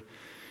joy,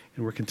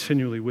 And we're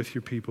continually with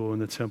your people in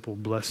the temple,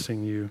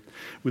 blessing you.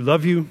 We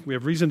love you. We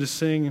have reason to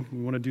sing. We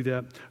want to do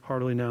that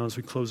heartily now as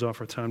we close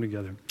off our time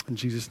together. In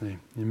Jesus' name,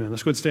 amen.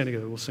 Let's go ahead and stand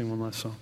together. We'll sing one last song.